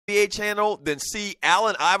NBA channel than see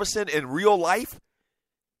Allen Iverson in real life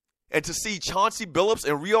and to see Chauncey Billups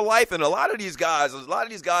in real life. And a lot of these guys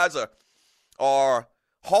are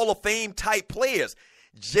Hall of Fame type players.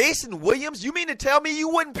 Jason Williams, you mean to tell me you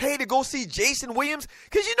wouldn't pay to go see Jason Williams?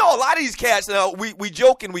 Because you know a lot of these cats, now we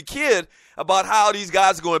joke and we kid about how these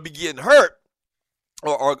guys are going to be getting hurt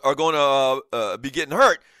or are going to be getting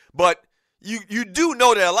hurt. But you do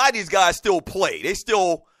know that a lot of these guys still play. They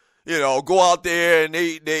still, go out there and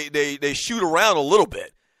they shoot around a little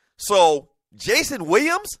bit. So Jason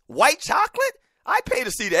Williams, white chocolate, I'd pay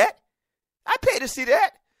to see that.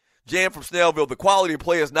 Jan from Snellville, the quality of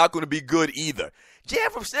player is not going to be good either.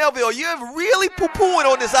 Jan from Snellville, you're really poo-pooing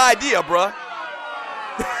on this idea, bruh.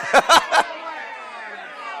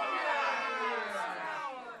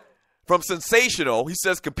 From Sensational, he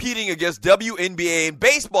says competing against WNBA in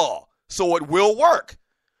baseball, so it will work.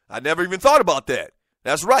 I never even thought about that.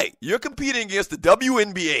 That's right. You're competing against the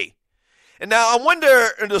WNBA. And now I wonder,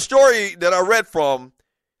 in the story that I read from,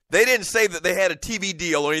 they didn't say that they had a TV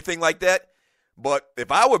deal or anything like that. But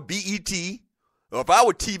if I were BET or if I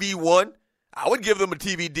were TV One, I would give them a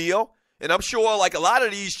TV deal. And I'm sure like a lot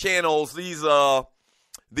of these channels,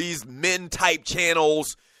 these men type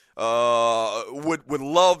channels would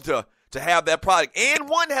love to have that product. And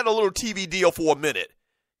One had a little TV deal for a minute.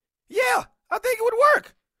 Yeah, I think it would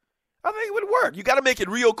work. You got to make it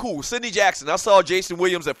real cool. Sidney Jackson, I saw Jason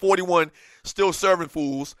Williams at 41 still serving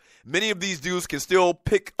fools. Many of these dudes can still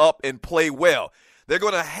pick up and play well. They're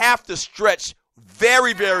going to have to stretch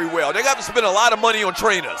very, very well. They're going to have to spend a lot of money on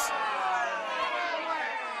trainers.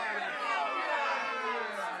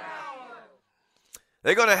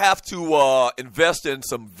 They're going to have to invest in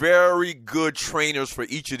some very good trainers for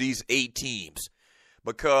each of these 8 teams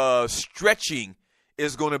because stretching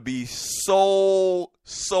is going to be so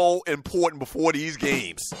important before these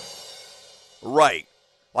games. Right.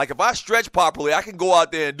 Like if I stretch properly, I can go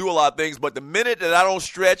out there and do a lot of things, but the minute that I don't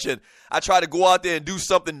stretch and I try to go out there and do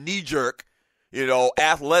something knee-jerk,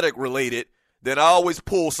 athletic related, then I always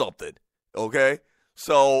pull something. Okay?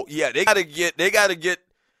 So, yeah, they got to get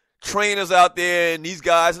trainers out there and these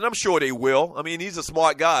guys, and I'm sure they will. I mean, these are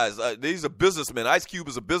smart guys. These are businessmen. Ice Cube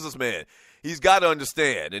is a businessman. He's got to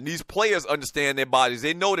understand, and these players understand their bodies.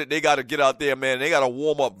 They know that they got to get out there, man. They got to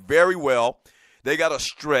warm up very well. They got to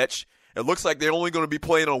stretch. It looks like they're only going to be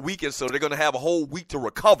playing on weekends, so they're going to have a whole week to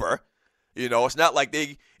recover. It's not like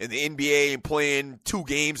they in the NBA and playing 2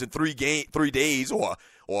 games in 3 days or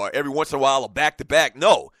every once in a while a back-to-back.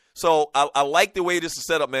 No. So I like the way this is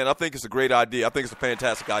set up, man. I think it's a great idea. I think it's a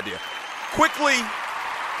fantastic idea. Quickly,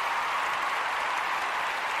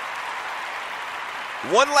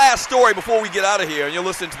 one last story before we get out of here, and you're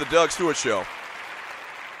listening to the Doug Stewart Show.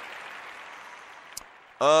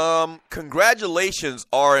 Congratulations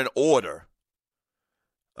are in order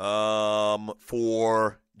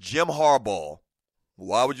for Jim Harbaugh.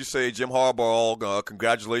 Why would you say Jim Harbaugh,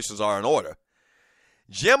 congratulations are in order?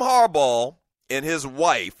 Jim Harbaugh and his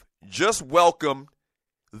wife just welcomed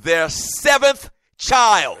their 7th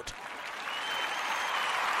child.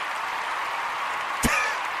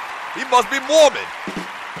 He must be Mormon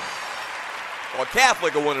or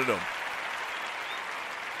Catholic or one of them.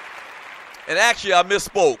 And actually, I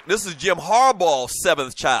misspoke. This is Jim Harbaugh's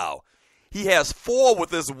 7th child. He has 4 with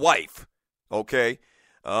his wife, okay?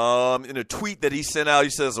 In a tweet that he sent out, he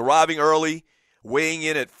says, arriving early, weighing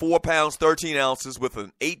in at 4 pounds, 13 ounces with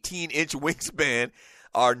an 18-inch wingspan,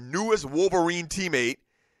 our newest Wolverine teammate,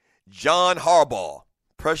 John Harbaugh.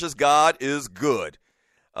 Precious God is good.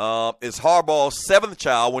 It's Harbaugh's 7th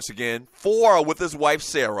child, once again. 4 are with his wife,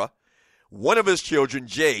 Sarah. One of his children,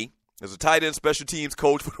 Jay, is a tight end special teams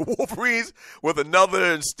coach for the Wolverines with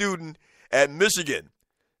another student at Michigan.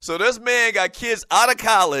 So this man got kids out of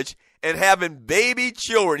college and having baby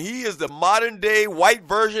children. He is the modern-day white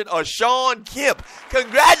version of Sean Kemp.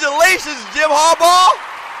 Congratulations, Jim Harbaugh.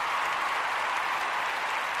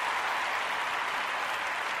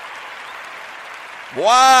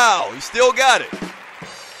 Wow, he still got it.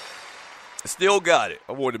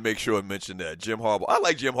 I wanted to make sure I mentioned that. Jim Harbaugh. I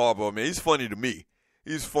like Jim Harbaugh, man. He's funny to me.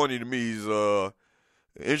 He's an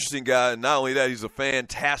interesting guy. And not only that, he's a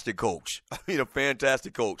fantastic coach. A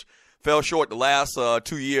fantastic coach. Fell short the last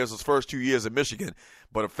 2 years, his first 2 years at Michigan,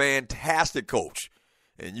 but a fantastic coach.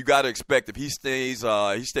 And you got to expect if he stays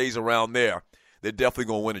around there, they're definitely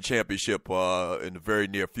going to win a championship in the very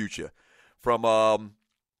near future. From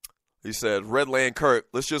he said, Redland Kurt,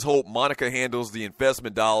 let's just hope Monica handles the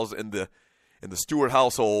investment dollars in the Stewart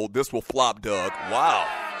household. This will flop, Doug. Wow.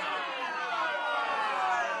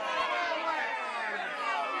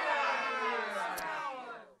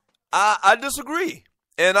 I disagree.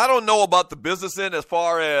 And I don't know about the business end as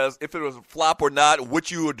far as if it was a flop or not,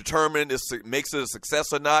 which you would determine makes it a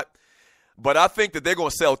success or not. But I think that they're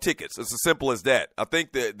going to sell tickets. It's as simple as that. I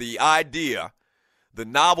think that the idea, the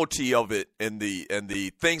novelty of it, and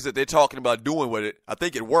the things that they're talking about doing with it, I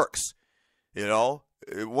think it works. You know,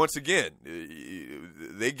 once again,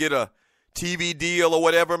 they get a TV deal or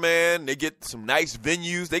whatever, man. They get some nice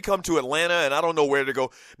venues. They come to Atlanta, and I don't know where to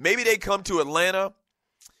go. Maybe they come to Atlanta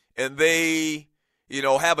and they,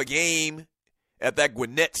 have a game at that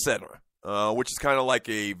Gwinnett Center, which is kind of like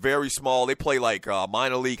a very small. They play like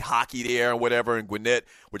minor league hockey there or whatever in Gwinnett,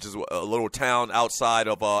 which is a little town outside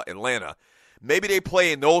of Atlanta. Maybe they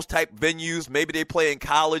play in those type venues. Maybe they play in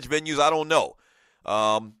college venues. I don't know.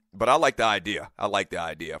 But I like the idea.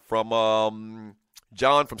 From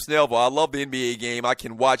John from Snellville, I love the NBA game. I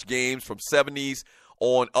can watch games from 70s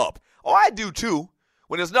on up. Oh, I do too.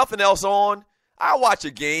 When there's nothing else on, I watch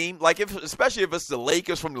a game. Especially if it's the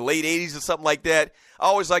Lakers from the late 80s or something like that. I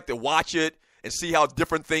always like to watch it and see how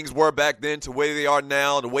different things were back then to where they are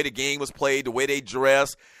now, the way the game was played, the way they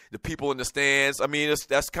dress, the people in the stands. I mean,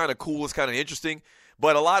 that's kind of cool. It's kind of interesting.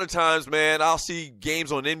 But a lot of times, man, I'll see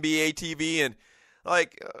games on NBA TV and I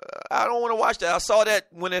don't want to watch that. I saw that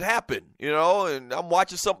when it happened, and I'm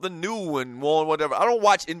watching something new and more whatever. I don't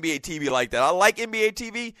watch NBA TV like that. I like NBA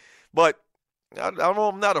TV, but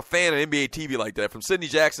I'm not a fan of NBA TV like that. From Sidney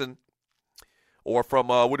Jackson or from,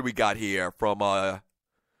 what do we got here? From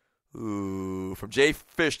Jay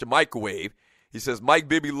Fish to Microwave. He says, Mike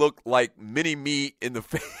Bibby looked like mini-me in the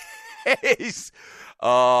face.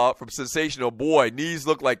 From Sensational Boy, knees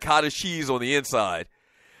look like cottage cheese on the inside.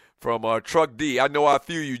 From Truck D, I know I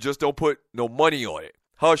feel you, just don't put no money on it.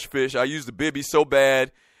 Hush Fish, I used the Bibby so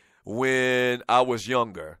bad when I was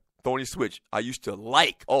younger. Thorny Switch, I used to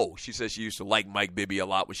like. Oh, she says she used to like Mike Bibby a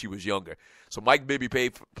lot when she was younger. So Mike Bibby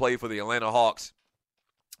played for the Atlanta Hawks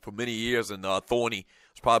for many years, and Thorny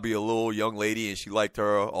was probably a little young lady, and she liked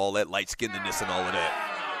her, all that light-skinnedness and all of that.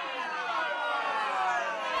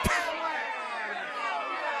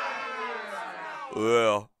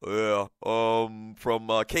 From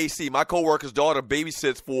KC, my coworker's daughter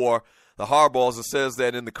babysits for the Hardballs and says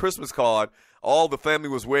that in the Christmas card, all the family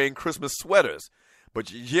was wearing Christmas sweaters. But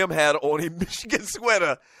Jim had on a Michigan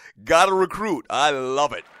sweater. Got to recruit. I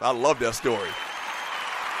love it. I love that story.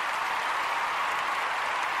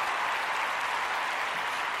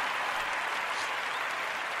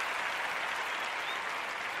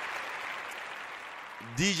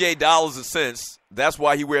 DJ Dollars and Cents. That's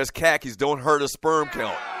why he wears khakis. Don't hurt his sperm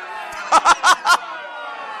count.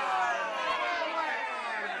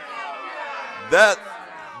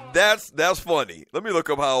 That's funny. Let me look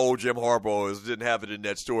up how old Jim Harbaugh is. Didn't have it in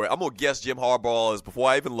that story. I'm going to guess Jim Harbaugh is, before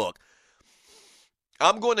I even look,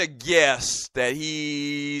 I'm going to guess that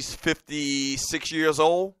he's 56 years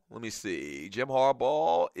old. Let me see. Jim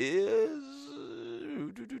Harbaugh is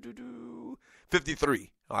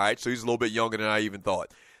 53. All right, so he's a little bit younger than I even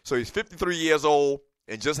thought. So he's 53 years old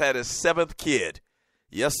and just had his 7th kid.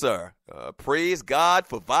 Yes, sir. Praise God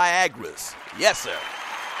for Viagra's. Yes, sir.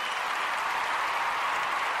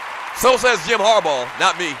 So says Jim Harbaugh,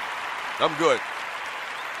 not me. I'm good.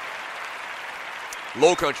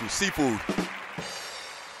 Low Country, seafood.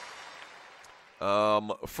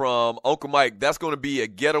 From Uncle Mike, that's going to be a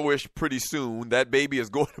ghetto-ish pretty soon. That baby is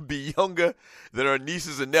going to be younger than her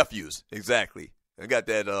nieces and nephews. Exactly. I got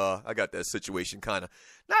that situation kind of.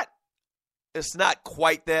 It's not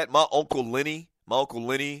quite that. My Uncle Lenny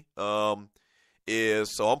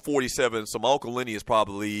is, so I'm 47, so my Uncle Lenny is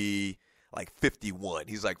probably like 51.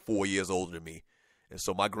 He's like 4 years older than me. And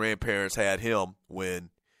so my grandparents had him when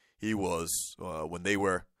he was, when they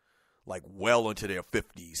were like well into their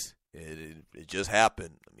 50s. It just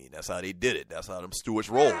happened. I mean, that's how they did it. That's how them Stewarts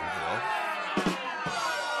roll, you know.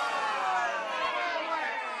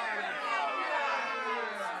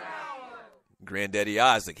 Granddaddy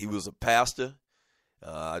Isaac, he was a pastor.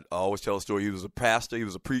 I always tell a story. He was a pastor, he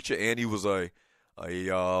was a preacher, and he was a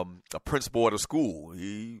principal at a school.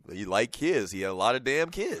 He liked kids. He had a lot of damn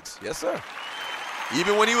kids. Yes, sir.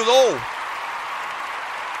 Even when he was old.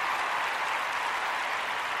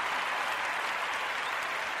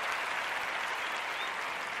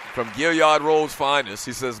 From Gilliard Road's Finest,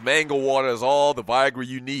 he says, mango water is all the Viagra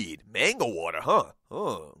you need. Mango water, huh?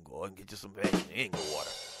 Oh, go and get you some mango water.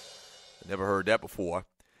 I never heard that before.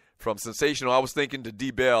 From Sensational, I was thinking to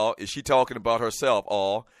D. Bell, is she talking about herself?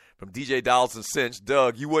 All. From DJ Dollars and Cents,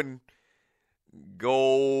 Doug, you wouldn't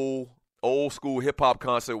go old school hip hop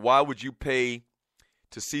concert. Why would you pay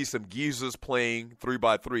to see some geezers playing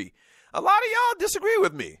 3x3? A lot of y'all disagree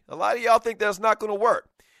with me. A lot of y'all think that's not going to work.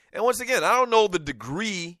 And once again, I don't know the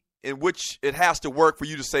degree in which it has to work for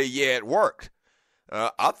you to say, yeah, it worked.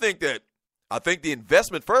 I think the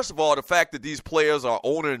investment, first of all, the fact that these players are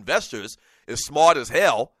owner investors is smart as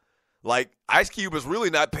hell. Like, Ice Cube is really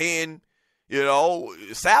not paying,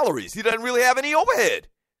 salaries. He doesn't really have any overhead.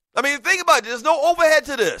 I mean, think about it. There's no overhead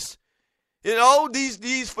to this.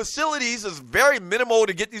 These facilities is very minimal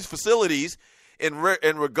to get these facilities in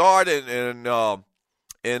regard and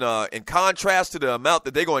in contrast to the amount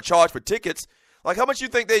that they're going to charge for tickets. Like, how much you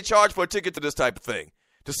think they charge for a ticket to this type of thing?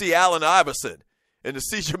 To see Allen Iverson and to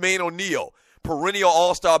see Jermaine O'Neal, perennial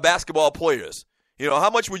all-star basketball players. How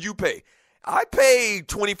much would you pay? I'd pay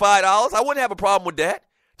 $25. I wouldn't have a problem with that.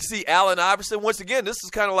 To see Allen Iverson, once again, this is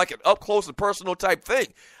kind of like an up-close and personal type thing.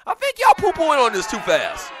 I think y'all poo-pooing on this too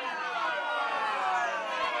fast.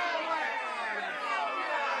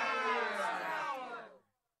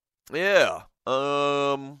 Yeah.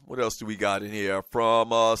 What else do we got in here?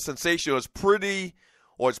 From Sensational,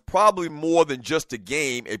 it's probably more than just a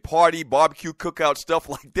game, a party, barbecue, cookout, stuff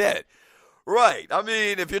like that. Right. I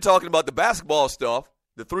mean, if you're talking about the basketball stuff,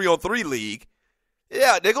 the 3-on-3 league,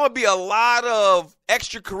 yeah, there's going to be a lot of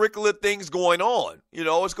extracurricular things going on.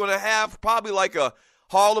 It's going to have probably like a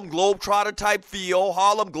Harlem Globetrotter type feel,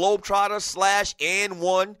 Harlem Globetrotter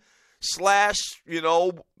 /N1/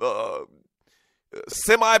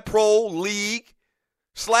 semi-pro league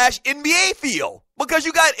 /NBA feel, because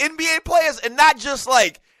you got NBA players and not just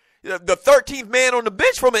like the 13th man on the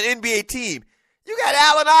bench from an NBA team. You got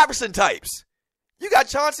Allen Iverson types. You got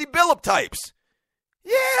Chauncey Billups types.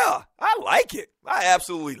 Yeah, I like it. I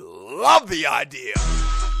absolutely love the idea.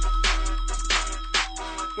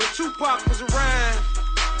 When Tupac was around,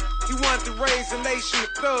 he wanted to raise a nation of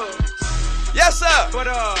thugs. Yes, sir. But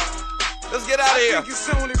let's get out of here. I think it's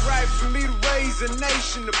only right for me to raise a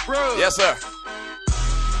nation of brothers. Yes, sir.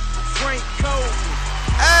 Frank Cole.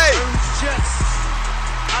 Hey. Ernest Just.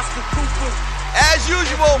 Oscar Cooper. As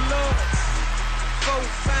usual.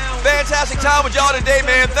 Fantastic time with y'all today,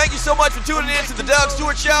 man. Thank you so much for tuning in to the Doug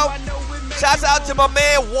Stewart Show. Shouts out to my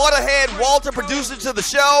man, Waterhead Walter, producer to the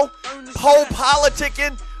show. Poe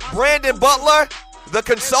Politicking. Brandon Butler, the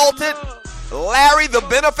consultant. Larry, the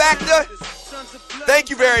benefactor.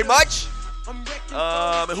 Thank you very much.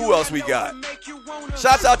 And who else we got?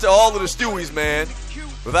 Shouts out to all of the Stewies, man.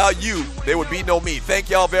 Without you, there would be no me.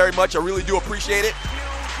 Thank y'all very much. I really do appreciate it.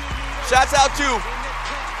 Shouts out to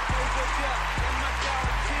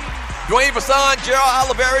Dwayne Vasson, Gerald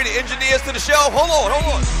Oliveri, the engineers to the show. Hold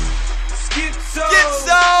on. Schizo!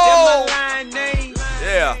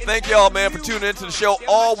 Yeah, thank y'all, man, for tuning into the show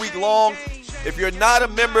all week long. If you're not a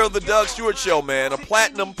member of the Doug Stewart Show, man, a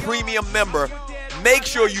platinum premium member, make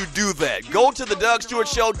sure you do that. Go to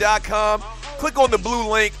thedougstewartshow.com, click on the blue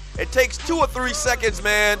link. It takes 2 or 3 seconds,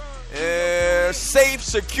 man. Safe,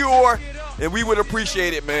 secure, and we would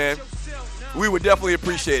appreciate it, man. We would definitely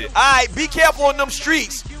appreciate it. All right, be careful on them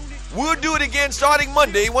streets. We'll do it again starting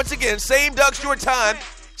Monday. Once again, same Doug Stewart time,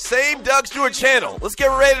 same Doug Stewart channel. Let's get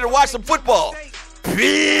ready to watch some football. Peace.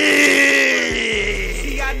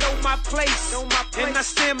 See, I know my place, and I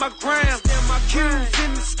stand my ground. Cues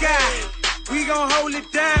in the sky, we gon' hold it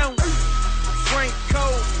down. Frank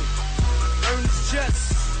Cole, Ernest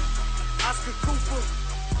Just, Oscar Cooper,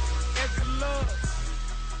 Edgar Love,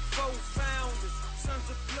 4 founders, sons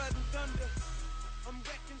of blood and thunder. I'm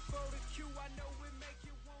wrecking for the Q, I know it make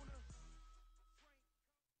you wanna.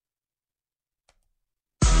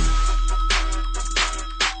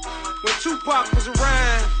 When Tupac was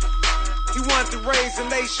around, he wanted to raise a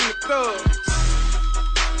nation of thugs.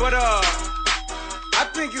 But I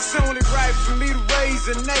think it's only right for me to raise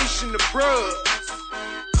a nation of brothers.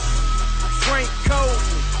 Frank Cole,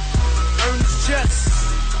 Ernest Just,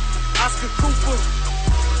 Oscar Cooper,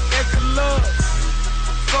 Edgar Love,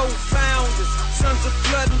 4 founders, sons of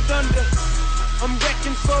blood and thunder. I'm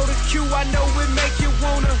wrecking for the Q, I know it make you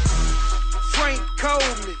wanna. Frank Cole,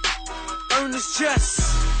 Ernest Just,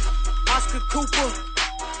 Oscar Cooper,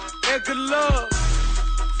 Edgar Love,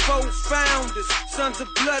 4 founders, sons of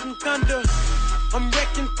blood and thunder. I'm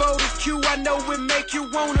wrecking for the Q, I know it make you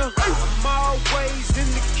wanna. I'm always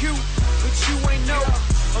in the queue, but you ain't know.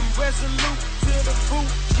 I'm resolute to the boot,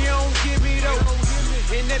 you don't give me those.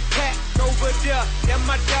 In that pack over there, that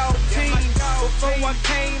my dog team. Before I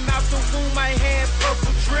came out the womb, I had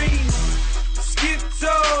purple dreams.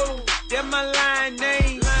 Schizo, that my line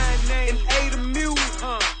name. And A the Mule,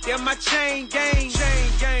 that my chain gang.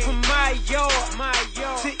 From my yard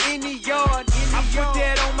to any yard, I put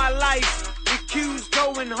that on my life. The Q's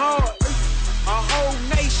going hard. A whole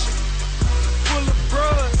nation full of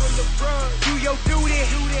blood. Do your duty,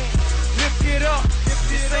 lift it up.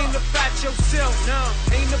 ain't about yourself,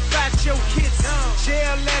 ain't about your kids.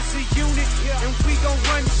 Jail as a unit, and we gon'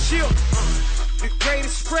 run the ship. The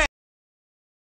greatest rap.